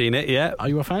 James? I've seen it, yeah. Are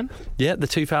you a fan? Yeah, the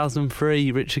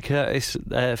 2003 Richard Curtis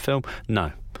film.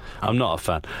 No, I'm not a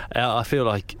fan. I feel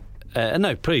like...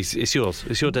 no, please, it's yours.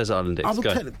 It's your Desert Island Dicks.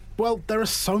 Go. Well, there are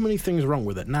so many things wrong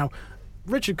with it. Now,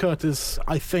 Richard Curtis,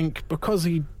 I think, because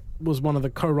he was one of the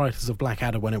co-writers of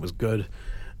Blackadder when it was good,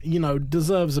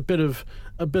 deserves a bit of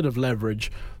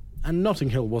leverage. And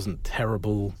Notting Hill wasn't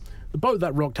terrible. The Boat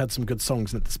That Rocked had some good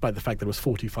songs in it, despite the fact that it was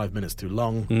 45 minutes too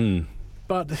long.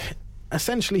 But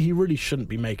essentially, he really shouldn't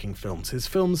be making films. His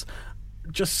films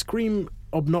just scream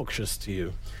obnoxious to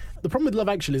you. The problem with Love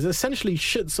Actually is it essentially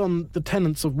shits on the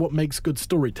tenets of what makes good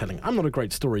storytelling. I'm not a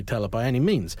great storyteller by any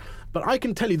means, but I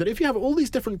can tell you that if you have all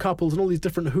these different couples and all this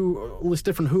different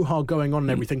hoo-ha going on and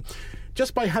everything,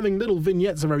 just by having little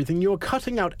vignettes of everything, you're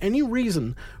cutting out any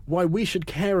reason why we should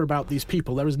care about these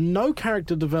people. There is no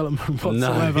character development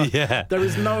whatsoever. No, yeah. There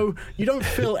is you don't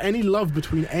feel any love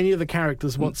between any of the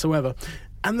characters whatsoever.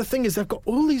 And the thing is, they've got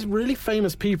all these really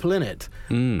famous people in it,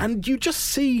 and you just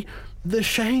see the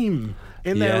shame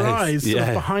in their eyes, sort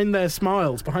of behind their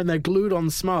smiles, behind their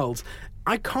glued-on smiles.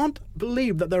 I can't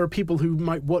believe that there are people who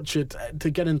might watch it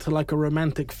to get into like a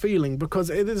romantic feeling,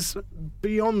 because it is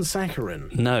beyond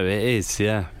saccharine. No, it is,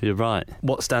 yeah, you're right.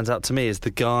 What stands out to me is the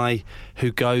guy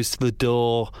who goes to the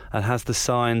door and has the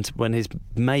signs when his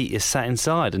mate is sat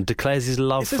inside and declares his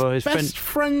love for his best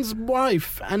friend's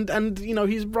wife, and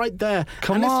he's right there.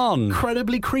 Come on. It's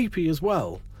incredibly creepy as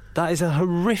well. That is a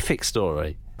horrific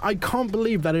story. I can't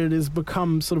believe that it has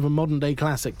become sort of a modern-day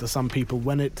classic to some people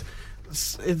when it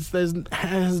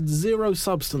has zero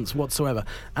substance whatsoever.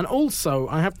 And also,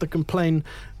 I have to complain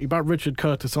about Richard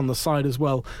Curtis on the side as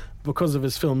well, because of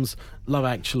his films Love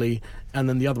Actually, and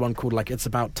then the other one called It's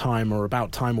About Time or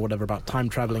whatever, about time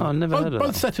travelling. Oh, I never heard of that.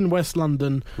 Both set in West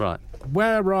London. Right.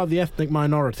 Where are the ethnic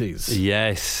minorities?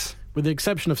 Yes. With the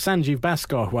exception of Sanjeev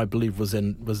Bhaskar, who I believe who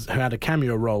had a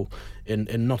cameo role in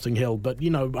Notting Hill. But,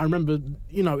 I remember,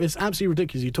 it's absolutely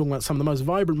ridiculous. You're talking about some of the most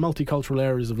vibrant multicultural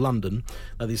areas of London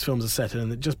that these films are set in,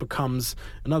 and it just becomes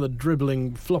another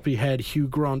dribbling, floppy-haired Hugh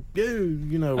Grant. Oh,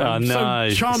 no,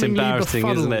 so charmingly it's embarrassing,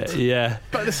 befuddled. Isn't it? Yeah.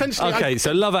 But essentially... Okay,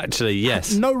 so Love Actually,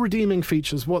 yes. No redeeming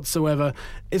features whatsoever.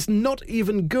 It's not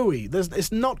even gooey.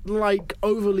 It's not,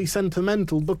 overly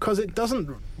sentimental, because it doesn't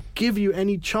give you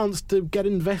any chance to get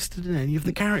invested in any of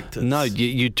the characters. No,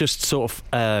 you just sort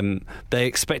of... they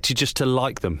expect you just to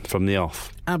like them from the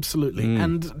off. Absolutely.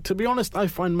 And to be honest, I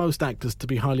find most actors to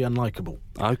be highly unlikable.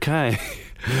 Okay.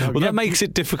 Well, that makes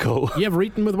it difficult. You ever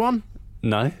eaten with one?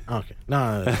 No. Okay.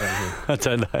 No. I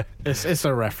don't know. It's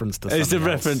a reference to something It's a else.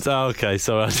 reference. Oh, okay.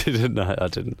 Sorry, I didn't know. I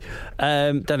didn't.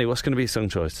 Danny, what's going to be your song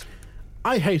choice?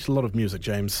 I hate a lot of music,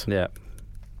 James. Yeah.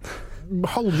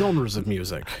 Whole genres of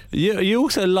music. You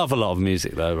also love a lot of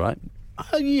music, though, right?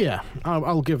 Yeah,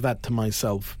 I'll give that to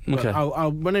myself. Okay.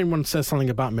 When anyone says something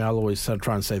about me, I'll always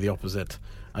try and say the opposite.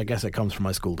 I guess it comes from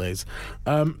my school days.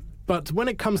 But when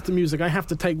it comes to music, I have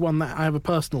to take one that I have a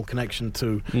personal connection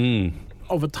to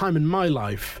of a time in my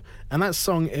life, and that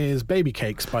song is Baby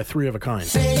Cakes by Three of a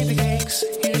Kind. Baby cakes,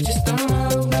 you just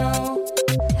don't know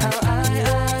how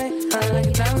I like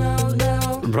it down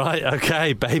low. Right,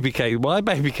 okay, Baby Cakes. Why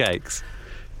Baby Cakes?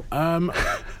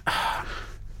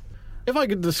 If I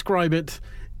could describe it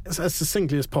as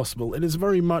succinctly as possible, it is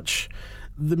very much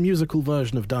the musical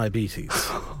version of diabetes.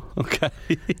 Okay.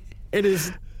 It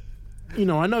is,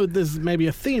 I know there's maybe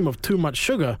a theme of too much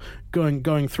sugar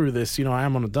going through this. I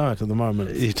am on a diet at the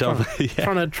moment. You told me,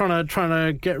 yeah. Trying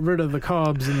to get rid of the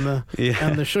carbs and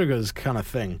the sugars kind of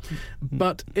thing.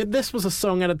 But this was a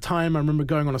song at a time, I remember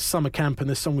going on a summer camp, and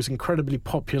this song was incredibly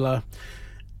popular.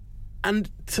 And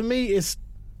to me, it's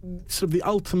sort of the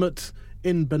ultimate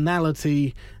in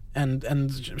banality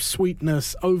and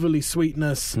sweetness, overly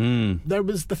sweetness.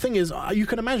 The thing is, you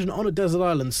can imagine on a desert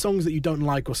island, songs that you don't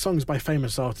like, or songs by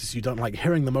famous artists you don't like,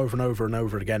 hearing them over and over and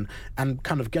over again, and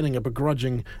kind of getting a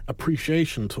begrudging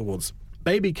appreciation towards.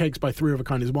 Baby Cakes by Three of a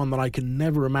Kind is one that I can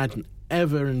never imagine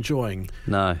ever enjoying.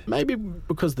 No. Maybe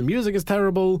because the music is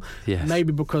terrible. Yes.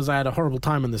 Maybe because I had a horrible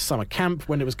time in the summer camp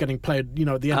when it was getting played.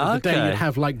 At the end of the day, you'd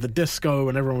have the disco,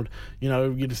 and everyone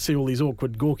would, you'd see all these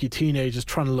awkward, gawky teenagers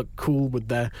trying to look cool with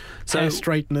their hair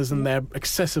straighteners and their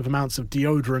excessive amounts of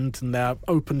deodorant and their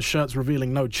open shirts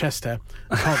revealing no chest hair,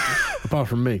 apart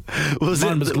from me.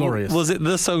 Mine was glorious. Was it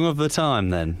the song of the time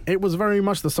then? It was very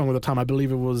much the song of the time. I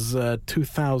believe it was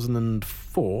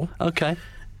 2004. Okay.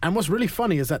 And what's really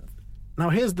funny is that, now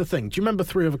here's the thing. Do you remember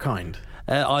Three of a Kind?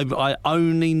 I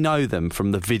only know them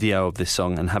from the video of this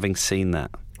song and having seen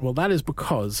that. Well, that is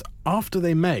because after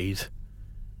they made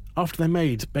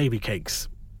baby cakes,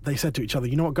 they said to each other,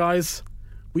 you know what, guys?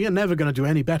 We are never going to do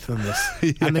any better than this.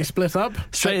 Yeah. And they split up.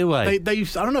 Straight away. They I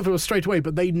don't know if it was straight away,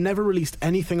 but they never released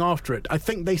anything after it. I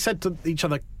think they said to each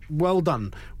other, well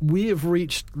done. We have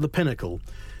reached the pinnacle.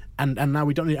 And now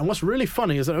we don't need... And what's really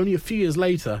funny is that only a few years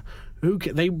later, who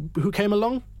came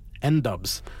along?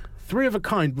 N-Dubs. Three of a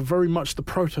Kind were very much the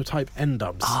prototype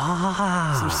N-Dubs.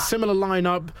 So similar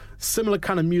lineup, similar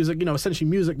kind of music, essentially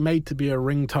music made to be a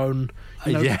ringtone.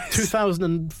 Yes.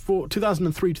 2003,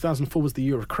 2004 was the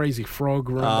year of Crazy Frog.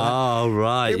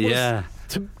 Right, yeah.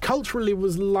 Culturally, it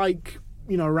was like,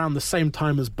 around the same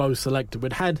time as Bo Selected.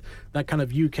 We'd had that kind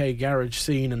of UK garage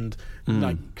scene and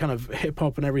like kind of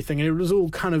hip-hop and everything, and it was all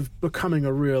kind of becoming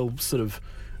a real sort of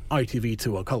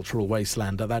ITV2 or cultural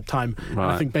wasteland at that time. Right. And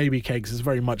I think Baby Cakes is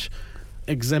very much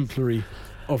exemplary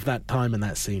of that time and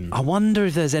that scene. I wonder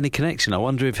if there's any connection. I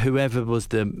wonder if whoever was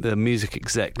the music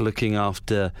exec looking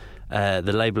after,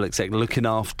 the label exec looking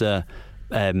after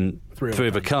Three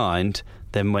of a Kind,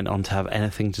 then went on to have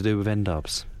anything to do with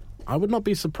N-Dubs. I would not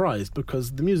be surprised,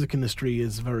 because the music industry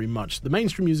is very much... The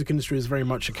mainstream music industry is very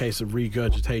much a case of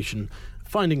regurgitation,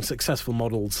 finding successful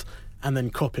models and then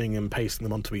copying and pasting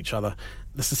them onto each other.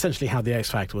 That's essentially how the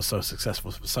X Factor was so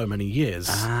successful for so many years.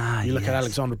 You look at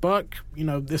Alexandra Burke,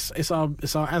 it's our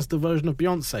Asda version of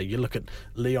Beyonce. You look at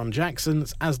Leon Jackson,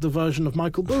 it's Asda version of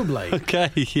Michael Bublé.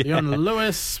 Okay, yeah. Leona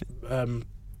Lewis,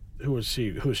 who was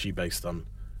she based on?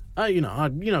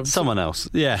 Someone else,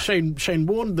 yeah. Shane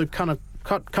Warne, the kind of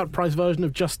cut price version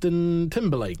of Justin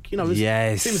Timberlake.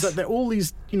 Yes. It seems that they're all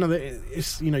these,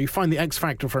 you find the X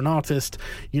factor for an artist,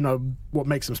 what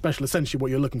makes them special. Essentially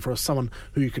what you're looking for is someone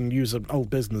who you can use an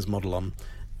old business model on,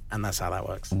 and that's how that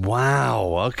works.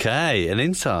 Wow, okay, an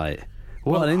insight.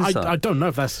 What an insight. I don't know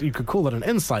if you could call that an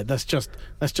insight. That's just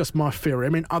my theory. I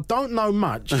mean, I don't know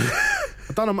much.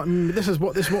 This is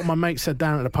what my mate said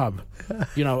down at the pub,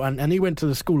 and he went to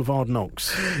the School of Hard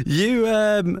Knocks.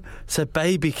 You said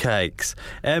Baby Cakes.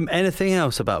 Anything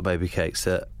else about Baby Cakes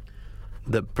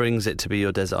that brings it to be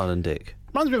your Desert Island Dick?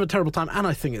 Reminds me of a terrible time, and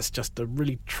I think it's just a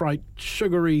really trite,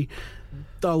 sugary,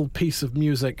 dull piece of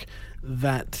music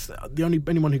that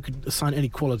anyone who could assign any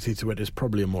quality to it is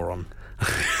probably a moron.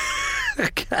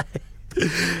 Okay.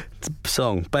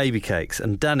 Song, Baby Cakes.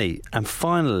 And Danny, and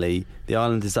finally, the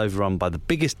island is overrun by the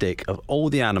biggest dick of all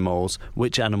the animals.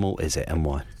 Which animal is it and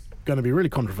why? Going to be really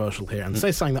controversial here and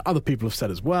say something that other people have said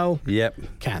as well. Yep.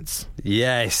 Cats.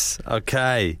 Yes.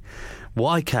 Okay.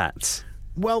 Why cats?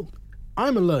 Well,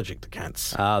 I'm allergic to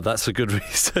cats. That's a good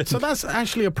reason. So that's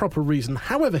actually a proper reason.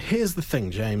 However, here's the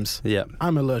thing, James. Yep.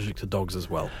 I'm allergic to dogs as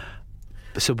well.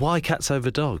 So why cats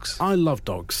over dogs? I love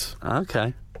dogs.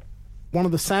 Okay. One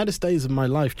of the saddest days of my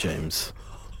life, James,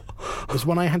 was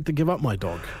when I had to give up my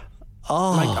dog.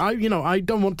 Oh. I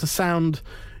don't want to sound,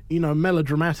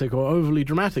 melodramatic or overly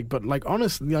dramatic, but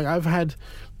honestly, I've had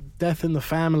death in the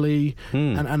family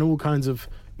and all kinds of,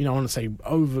 I want to say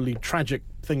overly tragic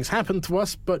things happen to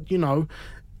us, but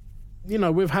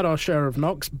we've had our share of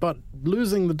knocks, but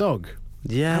losing the dog.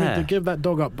 Yeah. Having to give that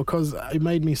dog up because it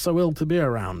made me so ill to be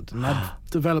around, and I've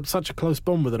developed such a close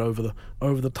bond with it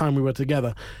over the time we were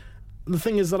together. The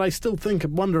thing is that I still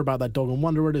wonder about that dog and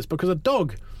wonder where it is, because a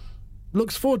dog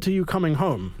looks forward to you coming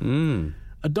home.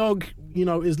 A dog,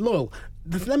 is loyal.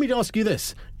 Let me ask you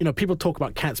this. People talk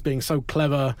about cats being so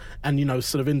clever and,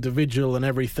 sort of individual and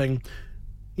everything.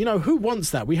 Who wants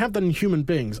that? We have that in human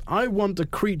beings. I want a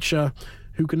creature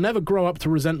who can never grow up to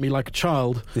resent me like a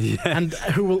child, and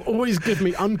who will always give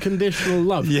me unconditional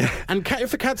love. Yeah. And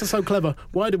if the cats are so clever,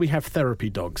 why do we have therapy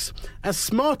dogs? As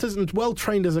smart as and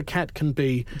well-trained as a cat can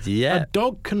be, a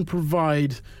dog can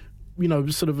provide,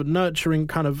 sort of a nurturing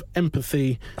kind of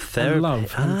empathy and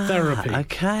love and therapy.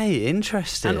 Okay,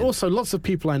 interesting. And also, lots of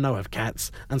people I know have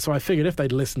cats, and so I figured if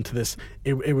they'd listen to this,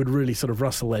 it would really sort of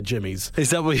rustle their jimmies. Is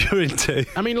that what you're into?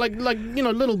 I mean,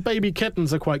 little baby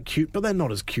kittens are quite cute, but they're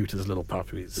not as cute as little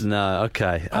puppies. No,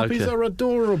 okay. Puppies are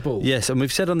adorable. Yes, and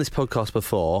we've said on this podcast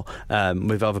before,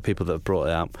 with other people that have brought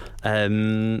it up,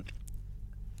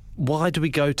 why do we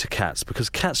go to cats? Because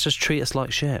cats just treat us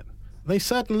like shit. They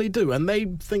certainly do, and they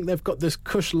think they've got this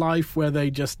cush life where they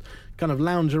just kind of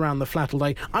lounge around the flat all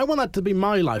day. I want that to be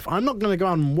my life. I'm not going to go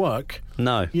out and work.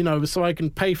 No. So I can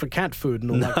pay for cat food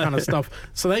and all that kind of stuff,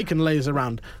 so they can laze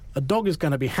around. A dog is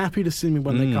going to be happy to see me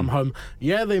when they come home.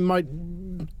 Yeah, they might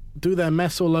do their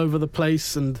mess all over the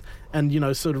place and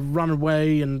sort of run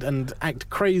away and act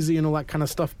crazy and all that kind of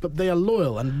stuff, but they are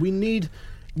loyal, and we need...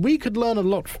 we could learn a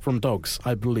lot from dogs,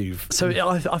 I believe. So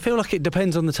I feel like it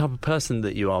depends on the type of person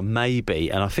that you are, maybe.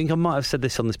 And I think I might have said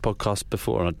this on this podcast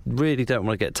before, and I really don't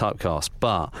want to get typecast.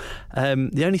 But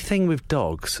the only thing with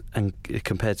dogs, and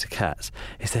compared to cats,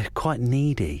 is they're quite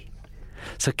needy.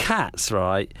 So cats,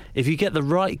 right, if you get the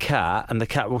right cat and the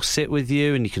cat will sit with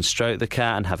you and you can stroke the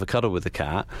cat and have a cuddle with the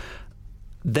cat,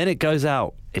 then it goes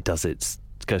out, it goes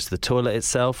to the toilet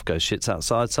itself, goes shits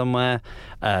outside somewhere,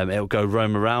 it'll go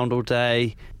roam around all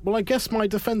day. Well, I guess my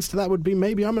defence to that would be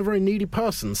maybe I'm a very needy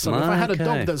person, so if I had a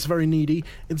dog that's very needy,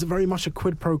 it's very much a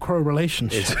quid pro quo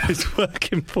relationship. It's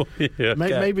working for you. Okay.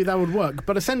 Maybe that would work,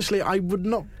 but essentially I would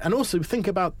not. And also think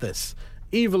about this,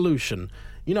 evolution.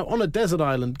 You know, on a desert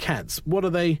island, cats, what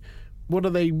are they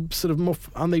sort of more...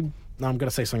 Are they... No, I'm going to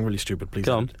say something really stupid, please.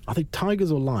 Go on. Are they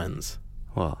tigers or lions?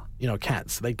 What? You know,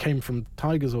 cats. They came from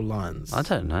tigers or lions? I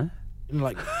don't know. You know,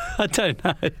 like... I don't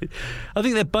know. I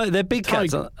think they're big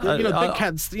cats. Big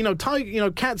cats.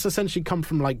 Cats essentially come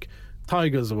from, like,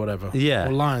 tigers or whatever. Yeah.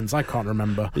 Or lions, I can't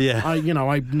remember. Yeah.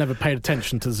 I never paid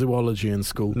attention to zoology in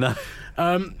school. No.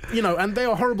 And they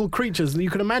are horrible creatures. You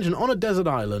can imagine on a desert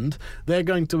island, they're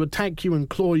going to attack you and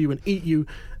claw you and eat you.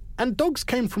 And dogs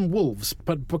came from wolves,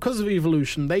 but because of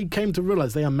evolution, they came to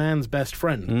realize they are man's best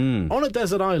friend. On a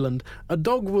desert island, a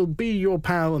dog will be your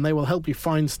pal and they will help you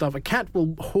find stuff. A cat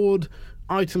will hoard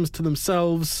items to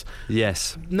themselves.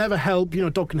 Yes. Never help. A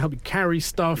dog can help you carry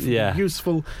stuff. Yeah.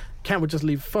 Useful. Cat would just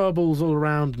leave fur balls all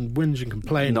around and whinge and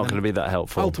complain. Not going to be that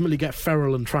helpful. Ultimately get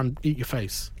feral and try and eat your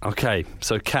face. Okay,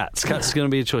 so cats. Cats is going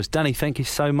to be a choice. Danny, thank you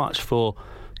so much for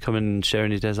coming and sharing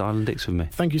your desert island dicks with me.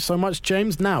 Thank you so much,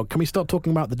 James. Now, can we start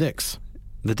talking about the dicks?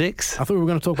 The dicks? I thought we were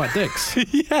going to talk about dicks.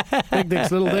 Yeah. Big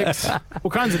dicks, little dicks.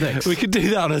 What kinds of dicks? We could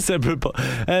do that on a separate...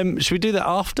 should we do that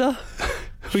after?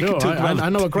 Sure, I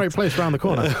know a great place around the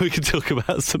corner. We can talk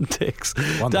about some dicks.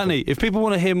 Wonderful. Danny, if people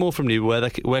want to hear more from you,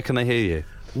 where can they hear you?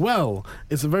 Well,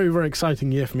 it's a very, very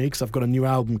exciting year for me because I've got a new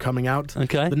album coming out.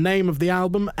 Okay. The name of the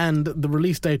album and the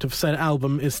release date of said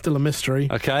album is still a mystery.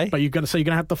 Okay. But you're going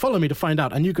to have to follow me to find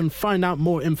out. And you can find out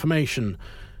more information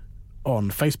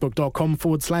on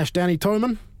facebook.com/Danny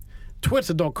Toeman,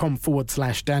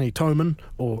 twitter.com/Danny Toeman,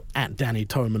 or at Danny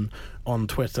Toeman on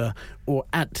Twitter, or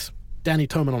at Danny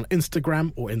Toeman on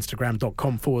Instagram, or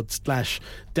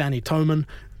instagram.com/Danny Toeman.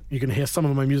 You can hear some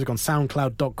of my music on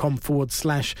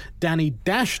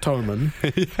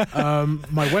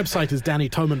soundcloud.com/Danny-Toeman. My website is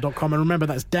dannytoeman.com. And remember,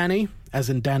 that's Danny, as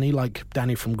in Danny, like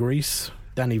Danny from Greece,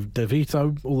 Danny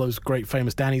DeVito, all those great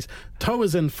famous Dannys. Toe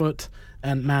is in foot,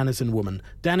 and man is in woman.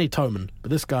 Danny Toeman.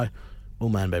 But this guy, all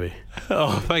man, baby.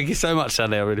 Oh, thank you so much,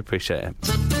 Danny. I really appreciate it.